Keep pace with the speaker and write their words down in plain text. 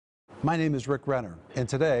My name is Rick Renner, and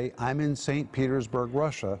today I'm in St. Petersburg,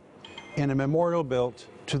 Russia, in a memorial built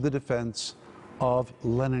to the defense of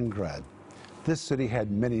Leningrad. This city had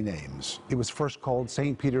many names. It was first called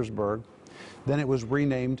St. Petersburg, then it was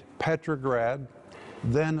renamed Petrograd,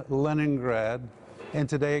 then Leningrad, and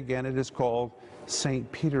today again it is called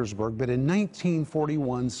St. Petersburg. But in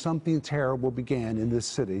 1941, something terrible began in this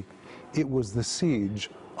city. It was the siege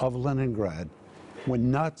of Leningrad,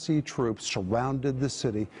 when Nazi troops surrounded the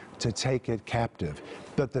city to take it captive.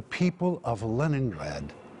 But the people of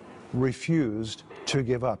Leningrad refused to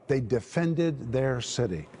give up. They defended their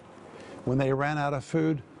city. When they ran out of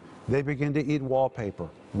food, they began to eat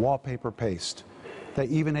wallpaper paste. They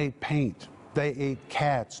even ate paint. They ate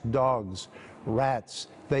cats, dogs, rats.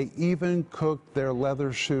 They even cooked their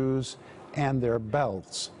leather shoes and their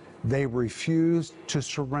belts. They refused to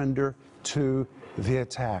surrender to the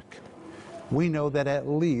attack. We know that at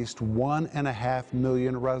least 1.5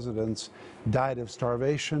 million residents died of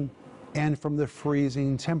starvation and from the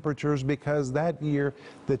freezing temperatures, because that year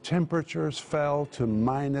the temperatures fell to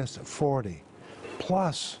 -40.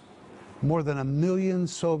 Plus, more than 1 million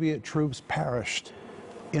Soviet troops perished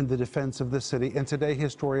in the defense of the city. And today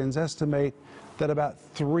historians estimate that about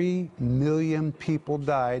 3 million people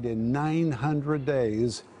died in 900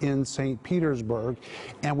 days in St. Petersburg.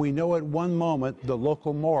 And we know at one moment the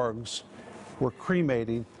local morgues were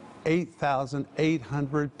cremating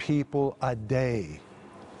 8,800 people a day.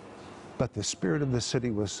 But the spirit of the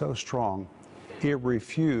city was so strong, it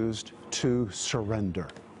refused to surrender.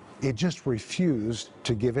 It just refused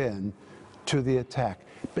to give in to the attack.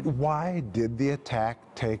 But why did the attack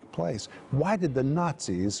take place? Why did the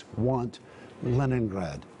Nazis want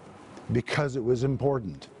Leningrad? Because it was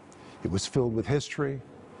important. It was filled with history.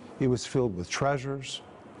 It was filled with treasures.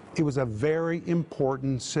 It was a very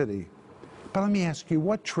important city. But let me ask you,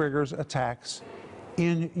 what triggers attacks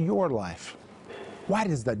in your life? Why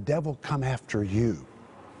does the devil come after you?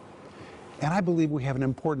 And I believe we have an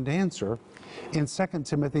important answer in 2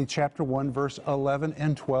 Timothy chapter 1, verse 11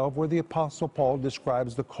 and 12, where the Apostle Paul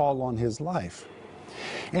describes the call on his life.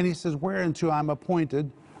 And he says, whereunto I'm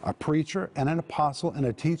appointed a preacher and an apostle and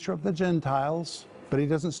a teacher of the Gentiles. But he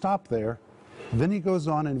doesn't stop there. Then he goes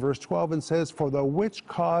on in verse 12 and says, for the which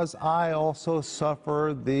cause I also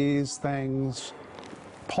suffer these things.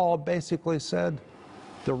 Paul basically said,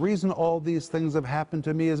 the reason all these things have happened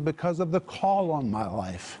to me is because of the call on my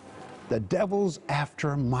life. The devil's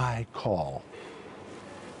after my call.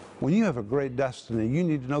 When you have a great destiny, you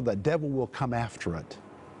need to know the devil will come after it.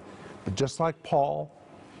 But just like Paul,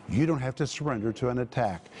 you don't have to surrender to an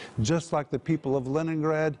attack. Just like the people of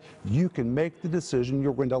Leningrad, you can make the decision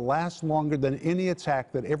you're going to last longer than any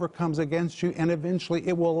attack that ever comes against you, and eventually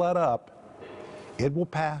it will let up. It will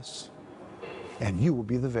pass, and you will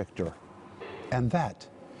be the victor. And that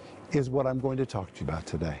is what I'm going to talk to you about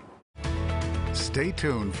today. Stay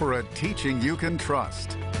tuned for a teaching you can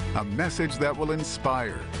trust, a message that will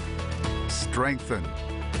inspire, strengthen,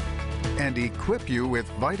 and equip you with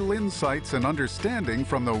vital insights and understanding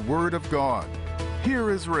from the Word of God.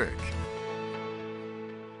 Here is Rick.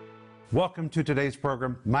 Welcome to today's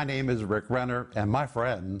program. My name is Rick Renner, and my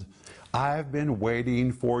friend, I've been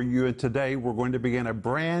waiting for you, and today we're going to begin a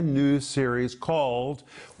brand new series called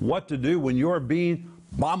What to Do When You're Being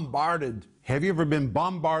Bombarded. Have you ever been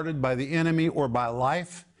bombarded by the enemy or by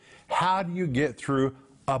life? How do you get through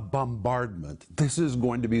a bombardment? This is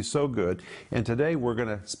going to be so good. And today we're going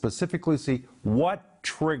to specifically see what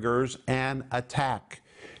triggers an attack.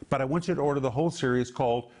 But I want you to order the whole series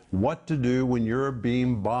called What to Do When You're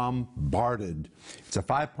Being Bombarded. It's a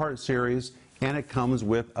 5-part series, and it comes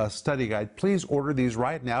with a study guide. Please order these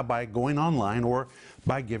right now by going online or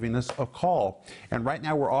by giving us a call. And right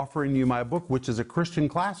now we're offering you my book, which is a Christian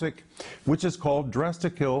classic, which is called Dressed to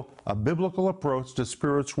Kill, A Biblical Approach to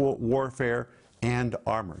Spiritual Warfare and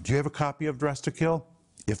Armor. Do you have a copy of Dressed to Kill?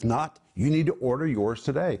 If not, you need to order yours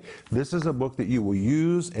today. This is a book that you will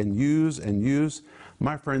use and use and use.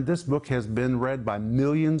 My friend, this book has been read by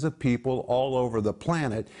millions of people all over the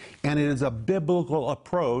planet, and it is a biblical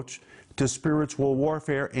approach to spiritual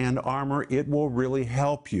warfare and armor. It will really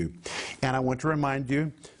help you. And I want to remind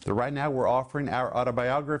you that right now we're offering our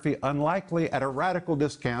autobiography, Unlikely, at a radical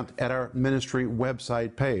discount at our ministry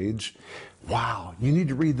website page. Wow, you need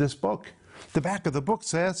to read this book. The back of the book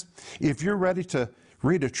says, if you're ready to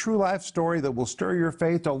read a true life story that will stir your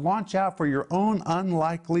faith, to launch out for your own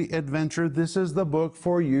unlikely adventure, this is the book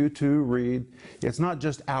for you to read. It's not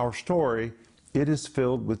just our story. It is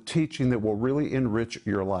filled with teaching that will really enrich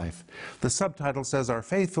your life. The subtitle says, Our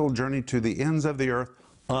Faith-Filled Journey to the Ends of the Earth,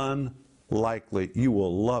 Unlikely. likely. You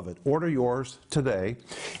will love it. Order yours today.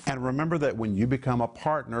 And remember that when you become a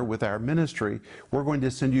partner with our ministry, we're going to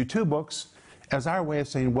send you 2 books as our way of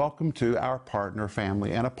saying welcome to our partner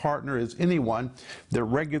family. And a partner is anyone that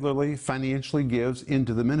regularly financially gives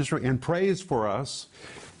into the ministry and prays for us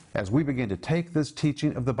as we begin to take this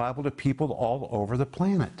teaching of the Bible to people all over the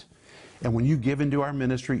planet. And when you give into our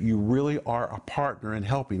ministry, you really are a partner in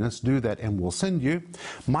helping us do that. And we'll send you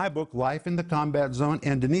my book, Life in the Combat Zone,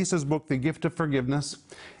 and Denise's book, The Gift of Forgiveness,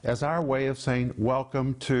 as our way of saying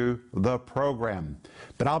welcome to the program.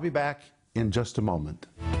 But I'll be back in just a moment.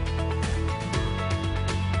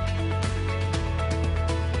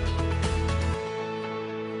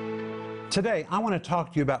 Today, I want to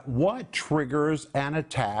talk to you about what triggers an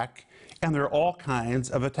attack. And there are all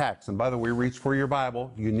kinds of attacks. And by the way, reach for your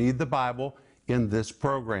Bible. You need the Bible in this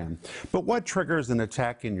program. But what triggers an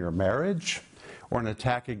attack in your marriage, or an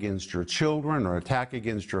attack against your children, or an attack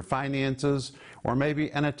against your finances, or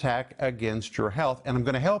maybe an attack against your health? And I'm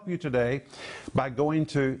going to help you today by going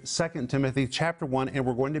to 2 Timothy chapter 1, and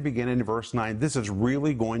we're going to begin in verse 9. This is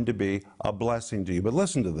really going to be a blessing to you. But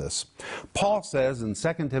listen to this. Paul says in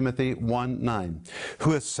 2 Timothy 1:9,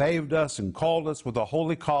 who has saved us and called us with a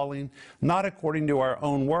holy calling, not according to our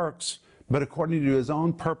own works, but according to his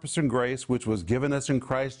own purpose and grace, which was given us in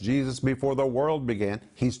Christ Jesus before the world began.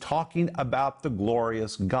 He's talking about the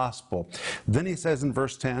glorious gospel. Then he says in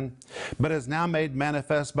verse 10, but is now made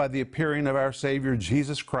manifest by the appearing of our Savior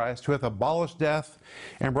Jesus Christ, who hath abolished death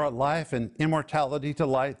and brought life and immortality to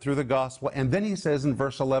light through the gospel. And then he says in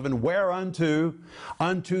verse 11, whereunto,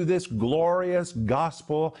 unto this glorious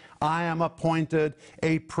gospel, I am appointed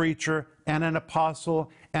a preacher and an apostle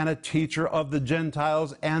and a teacher of the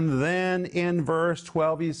Gentiles. And then in verse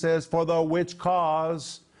 12 he says, for the which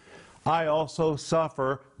cause I also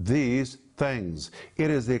suffer these things. It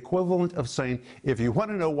is the equivalent of saying, if you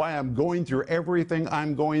want to know why I'm going through everything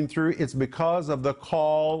I'm going through, it's because of the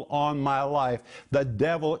call on my life. The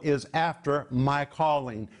devil is after my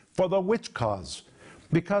calling. For the which cause?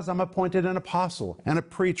 Because I'm appointed an apostle and a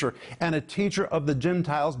preacher and a teacher of the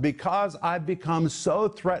Gentiles, because I've become so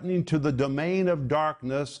threatening to the domain of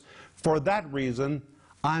darkness. For that reason,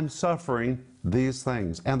 I'm suffering these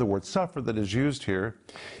things. And the word suffer that is used here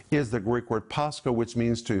is the Greek word pascho, which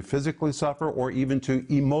means to physically suffer or even to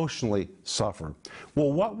emotionally suffer.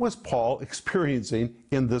 Well, what was Paul experiencing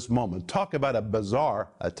in this moment? Talk about a bizarre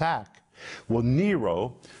attack. Well,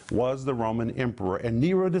 Nero was the Roman emperor, and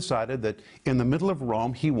Nero decided that in the middle of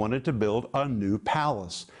Rome he wanted to build a new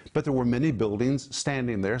palace. But there were many buildings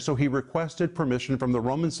standing there, so he requested permission from the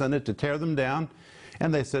Roman Senate to tear them down.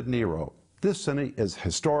 And they said, Nero, this city is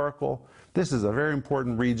historical. This is a very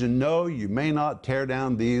important region. No, you may not tear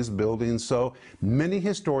down these buildings. So many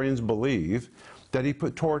historians believe that he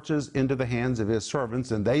put torches into the hands of his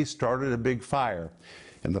servants, and they started a big fire.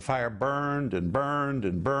 And the fire burned and burned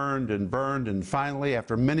and burned and burned, and finally,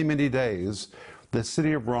 after many, many days, the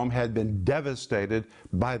city of Rome had been devastated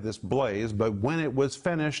by this blaze. But when it was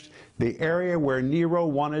finished, the area where Nero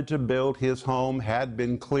wanted to build his home had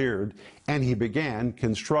been cleared, and he began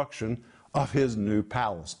construction of his new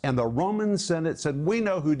palace. And the Roman Senate said, we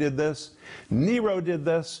know who did this. Nero did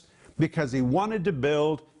this because he wanted to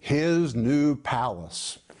build his new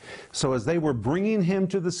palace. So as they were bringing him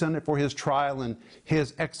to the Senate for his trial and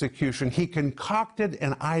his execution, he concocted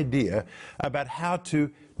an idea about how to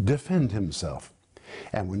defend himself.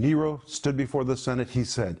 And when Nero stood before the Senate, he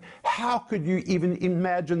said, how could you even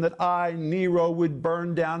imagine that I, Nero, would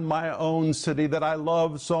burn down my own city that I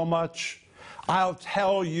love so much? I'll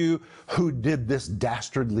tell you who did this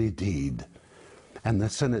dastardly deed. And the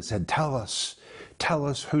Senate said, tell us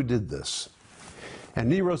who did this. And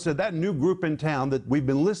Nero said, that new group in town that we've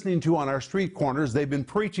been listening to on our street corners, they've been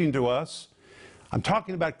preaching to us. I'm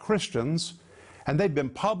talking about Christians. And they've been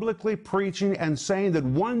publicly preaching and saying that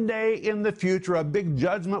one day in the future a big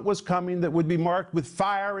judgment was coming that would be marked with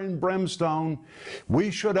fire and brimstone. We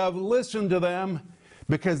should have listened to them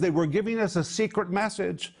because they were giving us a secret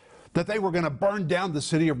message that they were going to burn down the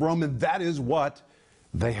city of Rome, and that is what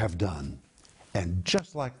they have done. And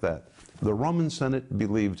just like that, the Roman Senate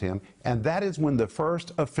believed him, and that is when the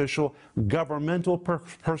first official governmental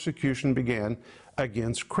persecution began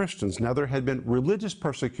against Christians. Now, there had been religious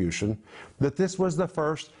persecution, but this was the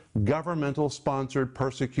first governmental sponsored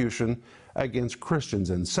persecution against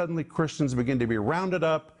Christians. And suddenly Christians began to be rounded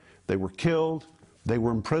up, they were killed, they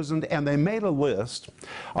were imprisoned, and they made a list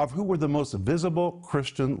of who were the most visible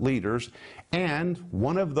Christian leaders. And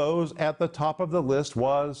one of those at the top of the list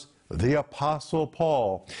was the Apostle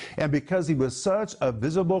Paul. And because he was such a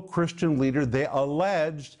visible Christian leader, they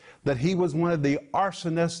alleged that he was one of the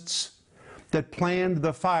arsonists that planned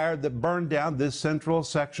the fire that burned down this central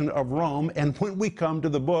section of Rome. And when we come to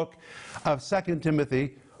the book of 2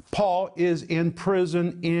 Timothy, Paul is in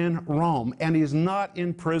prison in Rome. And he's not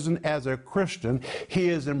in prison as a Christian. He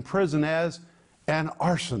is in prison as an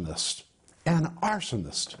arsonist. An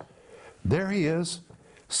arsonist. There he is,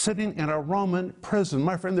 sitting in a Roman prison.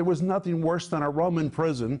 My friend, there was nothing worse than a Roman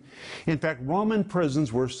prison. In fact, Roman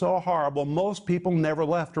prisons were so horrible, most people never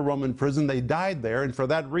left a Roman prison. They died there, and for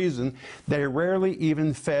that reason, they rarely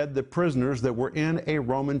even fed the prisoners that were in a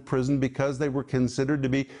Roman prison because they were considered to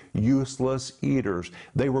be useless eaters.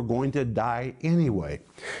 They were going to die anyway.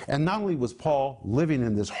 And not only was Paul living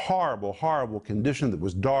in this horrible, horrible condition that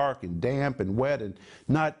was dark and damp and wet and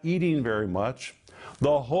not eating very much,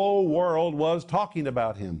 the whole world was talking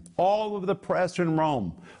about him. All of the press in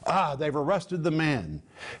Rome. They've arrested the man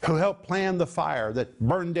who helped plan the fire that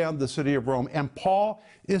burned down the city of Rome. And Paul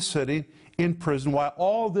is sitting in prison while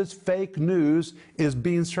all this fake news is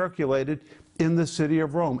being circulated in the city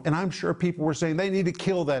of Rome. And I'm sure people were saying they need to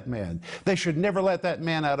kill that man. They should never let that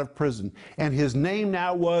man out of prison. And his name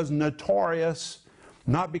now was notorious,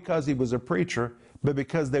 not because he was a preacher, but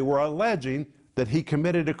because they were alleging that he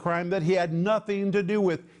committed a crime that he had nothing to do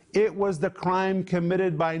with. It was the crime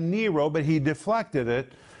committed by Nero, but he deflected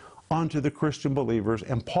it onto the Christian believers.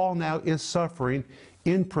 And Paul now is suffering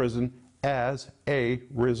in prison as a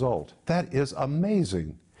result. That is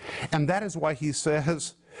amazing. And that is why he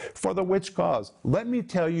says, for the which cause? Let me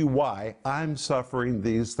tell you why I'm suffering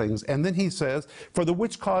these things. And then he says, for the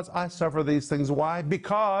which cause I suffer these things. Why?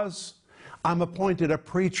 Because I'm appointed a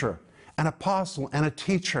preacher, an apostle, and a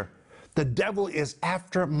teacher. The devil is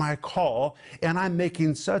after my call, and I'm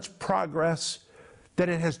making such progress that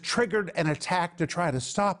it has triggered an attack to try to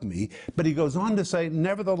stop me. But he goes on to say,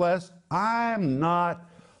 nevertheless, I'm not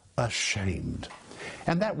ashamed.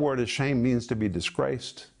 And that word ashamed means to be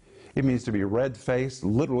disgraced. It means to be red-faced.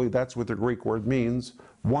 Literally, that's what the Greek word means,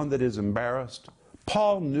 one that is embarrassed.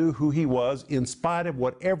 Paul knew who he was in spite of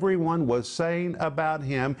what everyone was saying about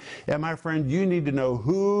him. And my friend, you need to know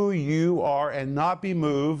who you are and not be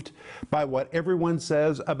moved by what everyone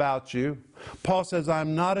says about you. Paul says,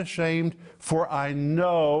 I'm not ashamed, for I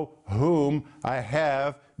know whom I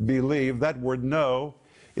have believed. That word know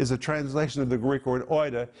is a translation of the Greek word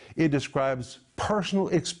oida. It describes personal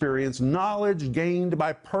experience, knowledge gained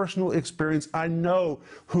by personal experience. I know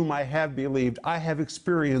whom I have believed. I have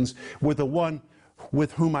experience with the one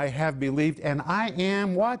with whom I have believed, and I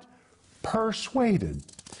am what? Persuaded.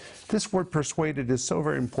 This word persuaded is so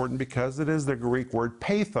very important because it is the Greek word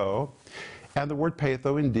patho, and the word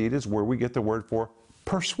patho indeed is where we get the word for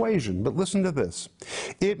persuasion. But listen to this.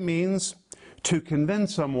 It means to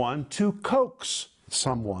convince someone, to coax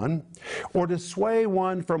someone, or to sway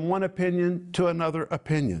one from one opinion to another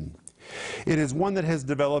opinion. It is one that has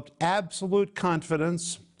developed absolute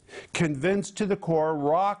confidence, convinced to the core,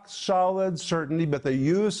 rock solid certainty. But the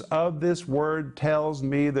use of this word tells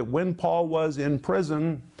me that when Paul was in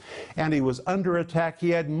prison and he was under attack, he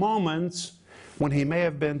had moments when he may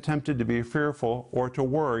have been tempted to be fearful or to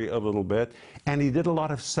worry a little bit, and he did a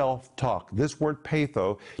lot of self-talk. This word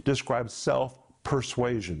patho describes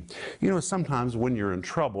self-persuasion. You know, sometimes when you're in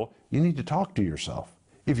trouble, you need to talk to yourself.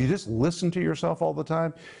 If you just listen to yourself all the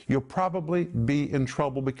time, you'll probably be in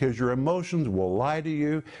trouble because your emotions will lie to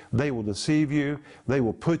you, they will deceive you, they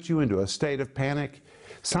will put you into a state of panic.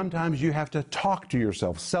 Sometimes you have to talk to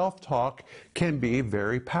yourself. Self-talk can be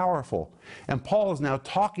very powerful. And Paul is now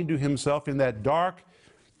talking to himself in that dark,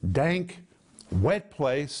 dank, wet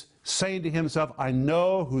place, saying to himself, I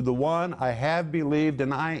know who the one I have believed,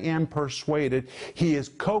 and I am persuaded. He is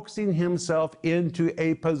coaxing himself into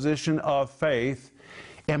a position of faith.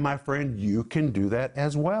 And my friend, you can do that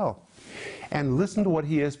as well. And listen to what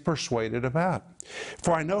he is persuaded about.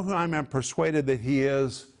 For I know who I am persuaded that he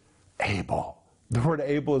is able. The word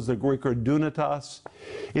able is the Greek word dunatos.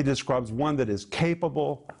 It describes one that is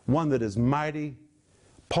capable, one that is mighty.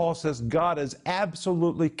 Paul says God is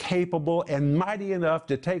absolutely capable and mighty enough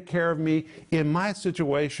to take care of me in my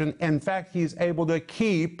situation. In fact, he's able to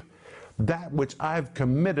keep that which I've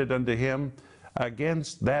committed unto him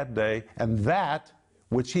against that day, and that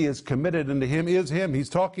which he has committed unto him is him. He's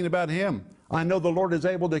talking about him. I know the Lord is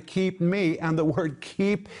able to keep me, and the word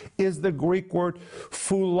keep is the Greek word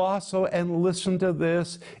phulasso, and listen to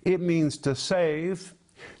this. It means to save,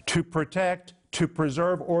 to protect, to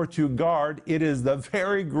preserve, or to guard. It is the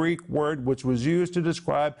very Greek word which was used to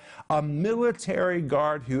describe a military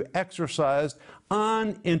guard who exercised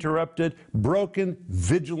uninterrupted, broken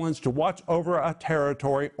vigilance to watch over a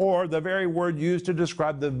territory, or the very word used to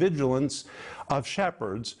describe the vigilance of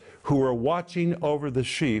shepherds who were watching over the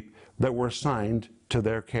sheep that were assigned to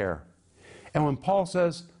their care. And when Paul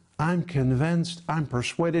says, I'm convinced, I'm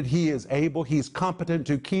persuaded he is able, he's competent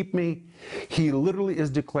to keep me, he literally is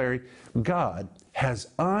declaring God has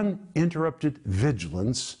uninterrupted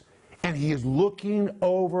vigilance, and he is looking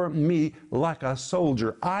over me like a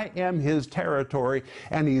soldier. I am his territory,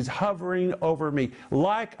 and he's hovering over me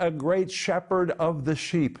like a great shepherd of the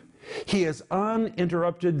sheep. He has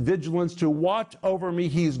uninterrupted vigilance to watch over me.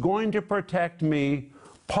 He's going to protect me.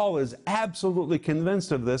 Paul is absolutely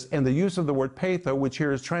convinced of this, and the use of the word peitho, which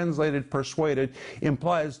here is translated persuaded,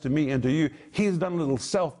 implies to me and to you, he's done a little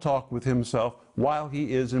self-talk with himself while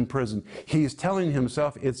he is in prison. He's telling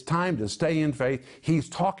himself it's time to stay in faith. He's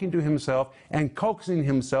talking to himself and coaxing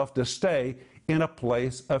himself to stay in a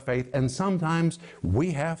place of faith. And sometimes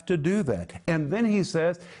we have to do that. And then he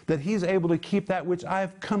says that he's able to keep that which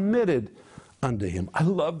I've committed unto him. I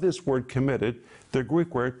love this word committed, the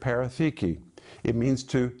Greek word paratheke. It means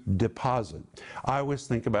to deposit. I always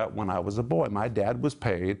think about when I was a boy. My dad was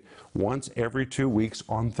paid once every 2 weeks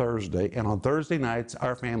on Thursday, and on Thursday nights,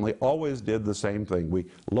 our family always did the same thing. We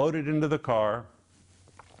loaded into the car,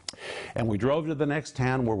 and we drove to the next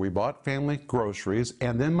town where we bought family groceries,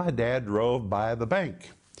 and then my dad drove by the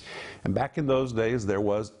bank. And back in those days, there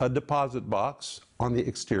was a deposit box on the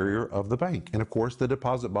exterior of the bank. And of course, the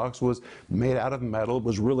deposit box was made out of metal. It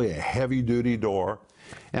was really a heavy-duty door.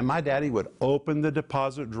 And my daddy would open the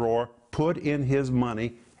deposit drawer, put in his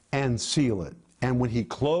money, and seal it. And when he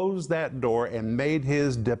closed that door and made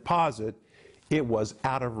his deposit, it was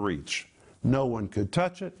out of reach. No one could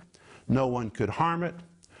touch it. No one could harm it.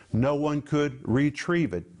 No one could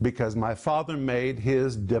retrieve it, because my father made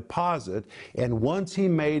his deposit, and once he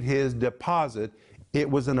made his deposit, it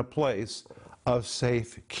was in a place of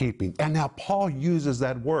safekeeping. And now Paul uses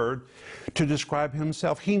that word to describe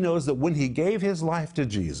himself. He knows that when he gave his life to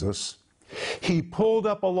Jesus, he pulled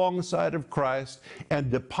up alongside of Christ and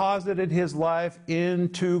deposited his life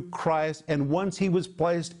into Christ. And once he was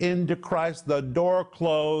placed into Christ, the door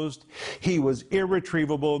closed. He was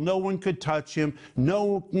irretrievable. No one could touch him.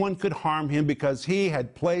 No one could harm him, because he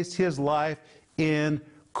had placed his life in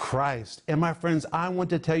Christ. And my friends, I want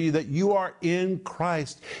to tell you that you are in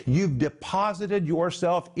Christ. You've deposited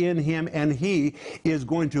yourself in him, and he is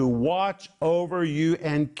going to watch over you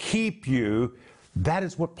and keep you. That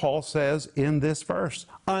is what Paul says in this verse.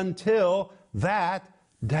 Until that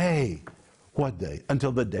day. What day?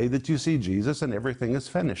 Until the day that you see Jesus and everything is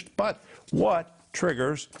finished. But what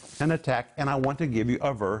triggers an attack? And I want to give you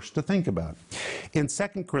a verse to think about. In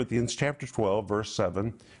 2 Corinthians chapter 12, verse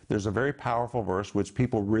 7, there's a very powerful verse which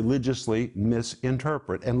people religiously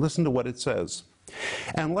misinterpret. And listen to what it says.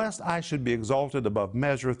 And lest I should be exalted above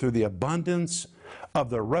measure through the abundance of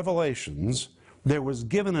the revelations, there was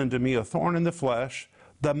given unto me a thorn in the flesh,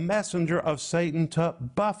 the messenger of Satan to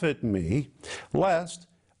buffet me, lest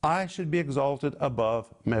I should be exalted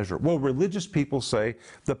above measure. Well, religious people say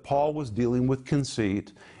that Paul was dealing with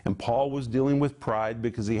conceit, and Paul was dealing with pride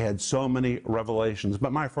because he had so many revelations.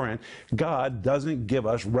 But my friend, God doesn't give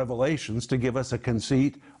us revelations to give us a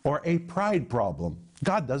conceit or a pride problem.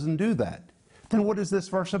 God doesn't do that. Then what is this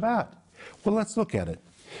verse about? Well, let's look at it.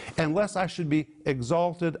 Unless I should be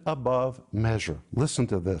exalted above measure. Listen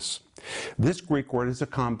to this. This Greek word is a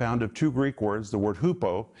compound of two Greek words, the word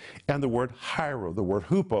hupo and the word hiero. The word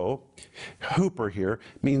hupo, hooper here,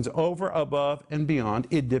 means over, above, and beyond.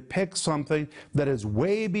 It depicts something that is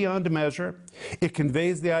way beyond measure. It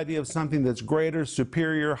conveys the idea of something that's greater,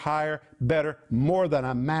 superior, higher, better, more than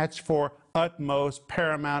a match for, utmost,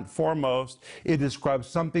 paramount, foremost. It describes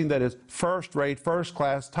something that is first-rate,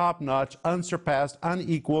 first-class, top-notch, unsurpassed,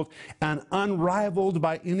 unequaled, and unrivaled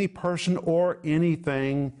by any person or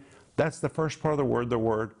anything. That's the first part of the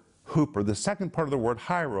word hooper. The second part of the word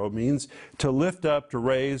hiero means to lift up, to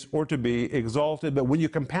raise, or to be exalted. But when you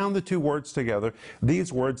compound the two words together,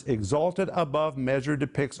 these words, exalted above measure,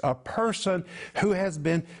 depicts a person who has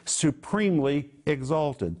been supremely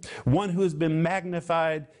exalted, one who has been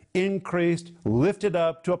magnified, increased, lifted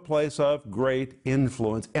up to a place of great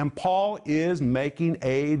influence. And Paul is making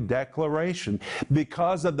a declaration.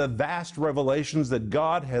 Because of the vast revelations that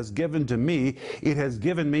God has given to me, it has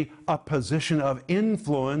given me a position of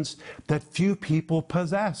influence that few people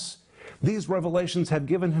possess. These revelations have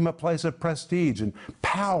given him a place of prestige and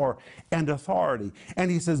power and authority.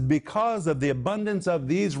 And he says, because of the abundance of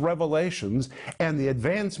these revelations and the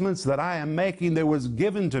advancements that I am making, there was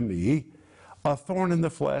given to me a thorn in the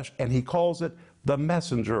flesh, and he calls it the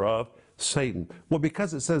messenger of Satan. Well,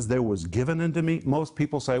 because it says there was given unto me, most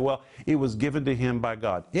people say, well, it was given to him by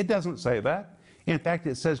God. It doesn't say that. In fact,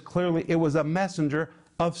 it says clearly it was a messenger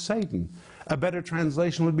of Satan. A better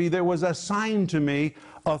translation would be, there was assigned to me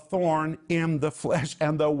a thorn in the flesh.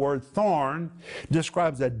 And the word thorn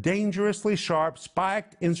describes a dangerously sharp,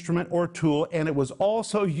 spiked instrument or tool, and it was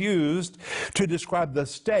also used to describe the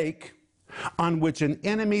stake on which an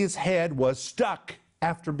enemy's head was stuck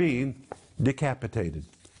after being decapitated.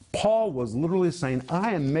 Paul was literally saying,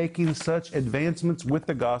 I am making such advancements with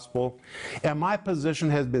the gospel, and my position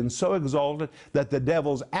has been so exalted that the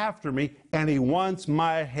devil's after me, and he wants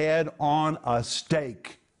my head on a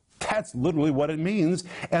stake. That's literally what it means.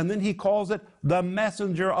 And then he calls it the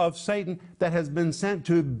messenger of Satan that has been sent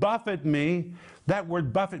to buffet me. That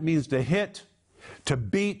word buffet means to hit, to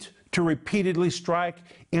beat, to repeatedly strike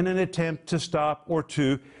in an attempt to stop or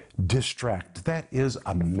to distract. That is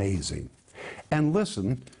amazing. And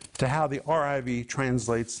listen to how the RIV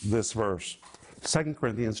translates this verse. 2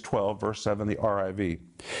 Corinthians 12, verse 7, the RIV.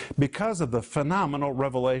 Because of the phenomenal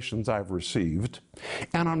revelations I've received,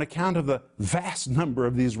 and on account of the vast number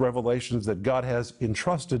of these revelations that God has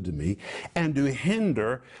entrusted to me, and to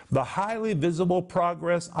hinder the highly visible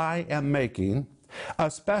progress I am making,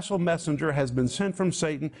 a special messenger has been sent from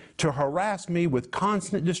Satan to harass me with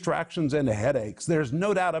constant distractions and headaches. There's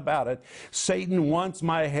no doubt about it. Satan wants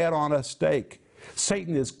my head on a stake.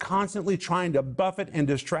 Satan is constantly trying to buffet and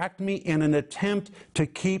distract me in an attempt to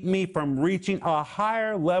keep me from reaching a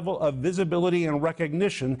higher level of visibility and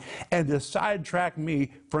recognition, and to sidetrack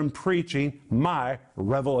me from preaching my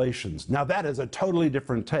revelations. Now that is a totally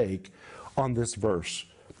different take on this verse,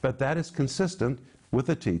 but that is consistent with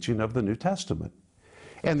the teaching of the New Testament.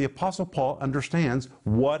 And the Apostle Paul understands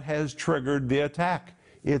what has triggered the attack.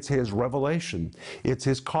 It's his revelation. It's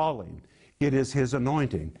his calling. It is his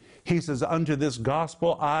anointing. He says, unto this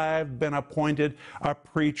gospel I've been appointed a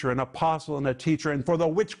preacher, an apostle, and a teacher, and for the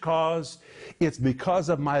which cause? It's because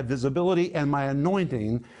of my visibility and my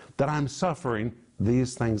anointing that I'm suffering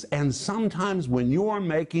these things. And sometimes when you're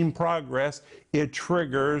making progress, it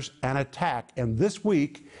triggers an attack. And this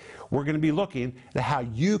week, we're going to be looking at how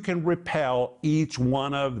you can repel each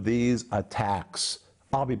one of these attacks.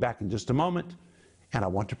 I'll be back in just a moment, and I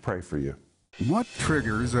want to pray for you. What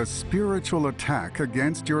triggers a spiritual attack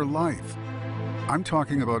against your life? I'm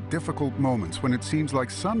talking about difficult moments when it seems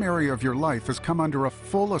like some area of your life has come under a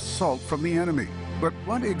full assault from the enemy. But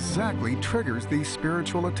what exactly triggers these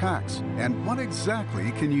spiritual attacks? And what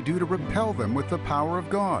exactly can you do to repel them with the power of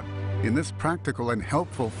God? In this practical and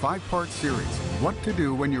helpful 5-part series, What to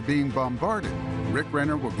Do When You're Being Bombarded, Rick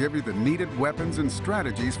Renner will give you the needed weapons and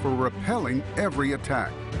strategies for repelling every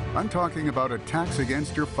attack. I'm talking about attacks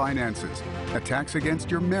against your finances, attacks against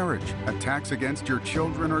your marriage, attacks against your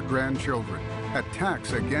children or grandchildren,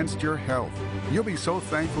 attacks against your health. You'll be so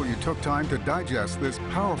thankful you took time to digest this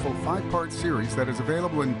powerful 5-part series that is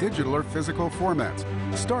available in digital or physical formats,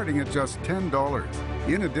 starting at just $10.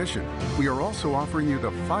 In addition, we are also offering you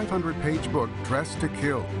the 500-page book, Dressed to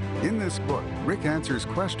Kill. In this book, Rick answers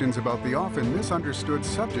questions about the often misunderstood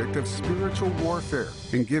subject of spiritual warfare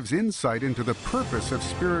and gives insight into the purpose of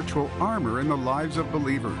spiritual armor in the lives of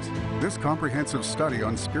believers. This comprehensive study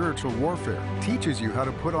on spiritual warfare teaches you how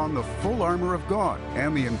to put on the full armor of God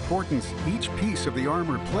and the importance each piece of the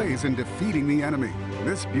armor plays in defeating the enemy.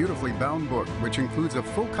 This beautifully bound book, which includes a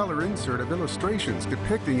full-color insert of illustrations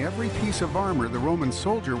depicting every piece of armor the Roman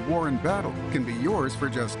soldier wore in battle, can be yours for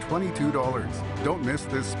just $22. Don't miss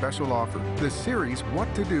this special offer, the series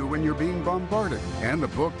What to Do When You're Being Bombarded, and the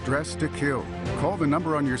book Dressed to Kill. Call the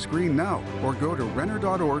number on your screen now or go to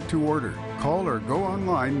renner.org to order. Call or go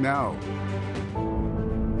online now.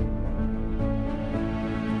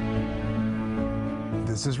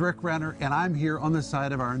 This is Rick Renner, and I'm here on the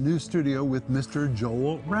side of our new studio with Mr.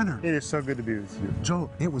 Joel Renner. It is so good to be with you.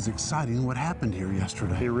 Joel, it was exciting what happened here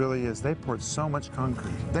yesterday. It really is. They poured so much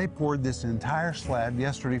concrete. They poured this entire slab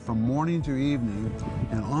yesterday from morning to evening,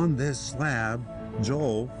 and on this slab,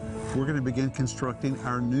 Joel, we're going to begin constructing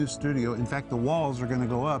our new studio. In fact, the walls are going to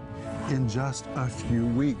go up in just a few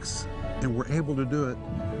weeks, and we're able to do it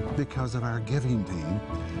because of our giving team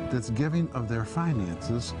that's giving of their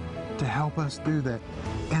finances to help us do that.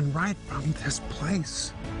 And right from this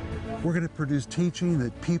place, we're going to produce teaching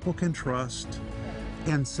that people can trust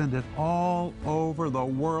and send it all over the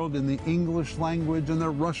world in the English language and the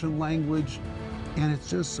Russian language. And it's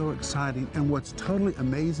just so exciting. And what's totally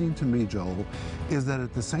amazing to me, Joel, is that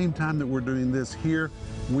at the same time that we're doing this here,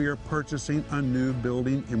 we are purchasing a new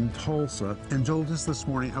building in Tulsa. And Joel, just this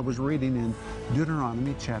morning, I was reading in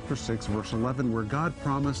Deuteronomy chapter 6, verse 11, where God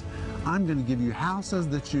promised, I'm going to give you houses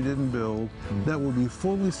that you didn't build that will be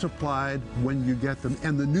fully supplied when you get them.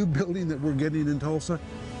 And the new building that we're getting in Tulsa,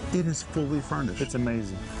 it is fully furnished. It's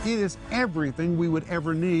amazing. It is everything we would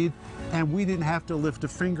ever need. And we didn't have to lift a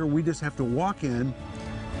finger. We just have to walk in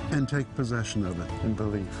and take possession of it. And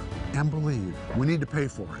believe. And believe. We need to pay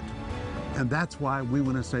for it. And that's why we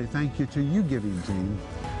want to say thank you to you, giving team,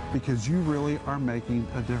 because you really are making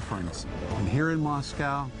a difference. And here in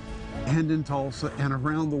Moscow and in Tulsa and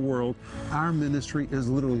around the world, our ministry is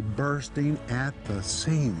literally bursting at the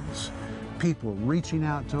seams. People reaching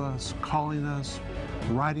out to us, calling us,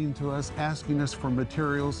 writing to us, asking us for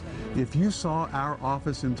materials. If you saw our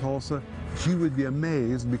office in Tulsa, you would be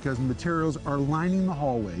amazed because materials are lining the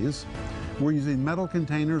hallways. We're using metal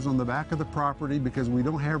containers on the back of the property because we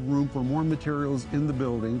don't have room for more materials in the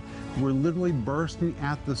building. We're literally bursting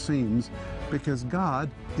at the seams because God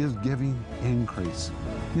is giving increase.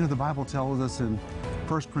 You know, the Bible tells us in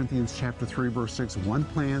 1 Corinthians chapter 3, verse 6, one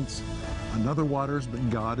plants, another waters, but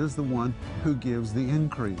God is the one who gives the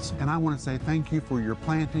increase. And I want to say thank you for your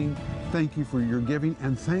planting, thank you for your giving,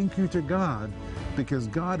 and thank you to God, because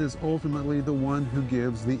God is ultimately the one who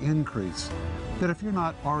gives the increase. That if you're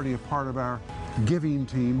not already a part of our giving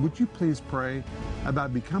team, would you please pray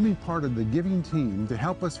about becoming part of the giving team to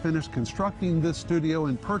help us finish constructing this studio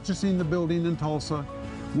and purchasing the building in Tulsa?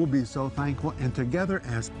 We'll be so thankful. And together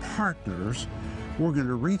as partners, we're going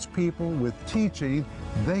to reach people with teaching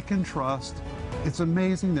they can trust. It's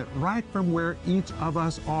amazing that right from where each of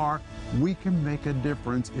us are, we can make a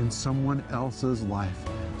difference in someone else's life.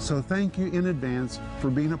 So thank you in advance for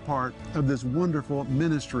being a part of this wonderful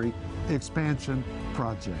ministry expansion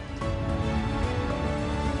project.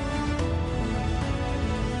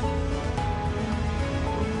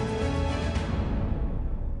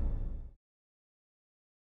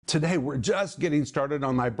 Today, we're just getting started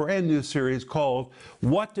on my brand new series called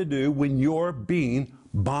What to Do When You're Being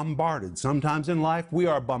Bombarded. Sometimes in life, we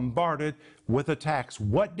are bombarded with attacks.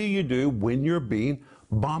 What do you do when you're being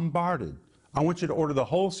bombarded? I want you to order the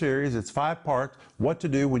whole series. It's 5 parts, What to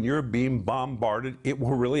Do When You're Being Bombarded. It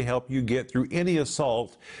will really help you get through any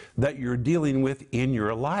assault that you're dealing with in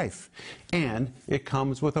your life. And it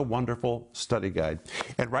comes with a wonderful study guide.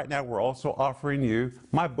 And right now we're also offering you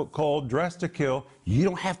my book called Dress to Kill. You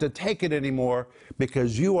don't have to take it anymore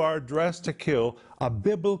because you are dressed to kill, a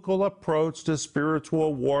biblical approach to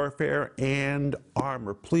spiritual warfare and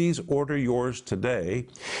armor. Please order yours today.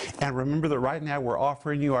 And remember that right now we're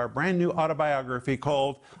offering you our brand new autobiography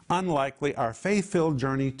called Unlikely, Our Faith-Filled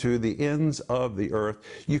Journey to the Ends of the Earth.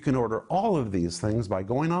 You can order all of these things by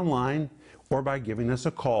going online or by giving us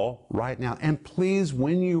a call right now. And please,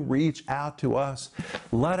 when you reach out to us,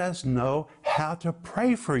 let us know how to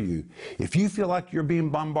pray for you. If you feel like you're being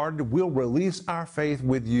bombarded, we'll release our faith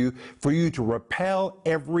with you for you to repel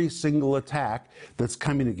every single attack that's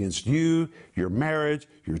coming against you, your marriage,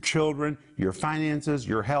 your children, your finances,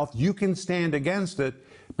 your health. You can stand against it,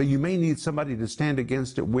 but you may need somebody to stand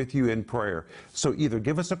against it with you in prayer. So either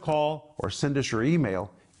give us a call or send us your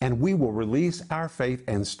email, and we will release our faith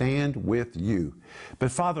and stand with you. But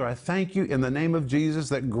Father, I thank you in the name of Jesus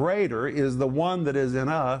that greater is the one that is in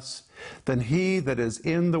us than he that is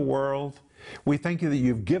in the world. We thank you that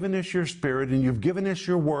you've given us your Spirit and you've given us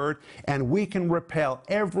your word, and we can repel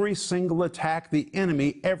every single attack the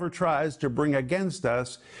enemy ever tries to bring against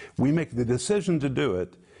us. We make the decision to do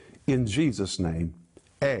it in Jesus' name.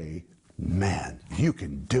 Amen. You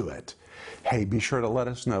can do it. Hey, be sure to let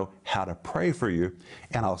us know how to pray for you,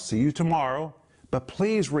 and I'll see you tomorrow. But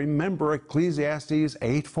please remember Ecclesiastes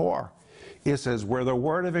 8:4. It says, where the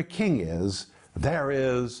word of a king is, there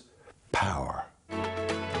is power.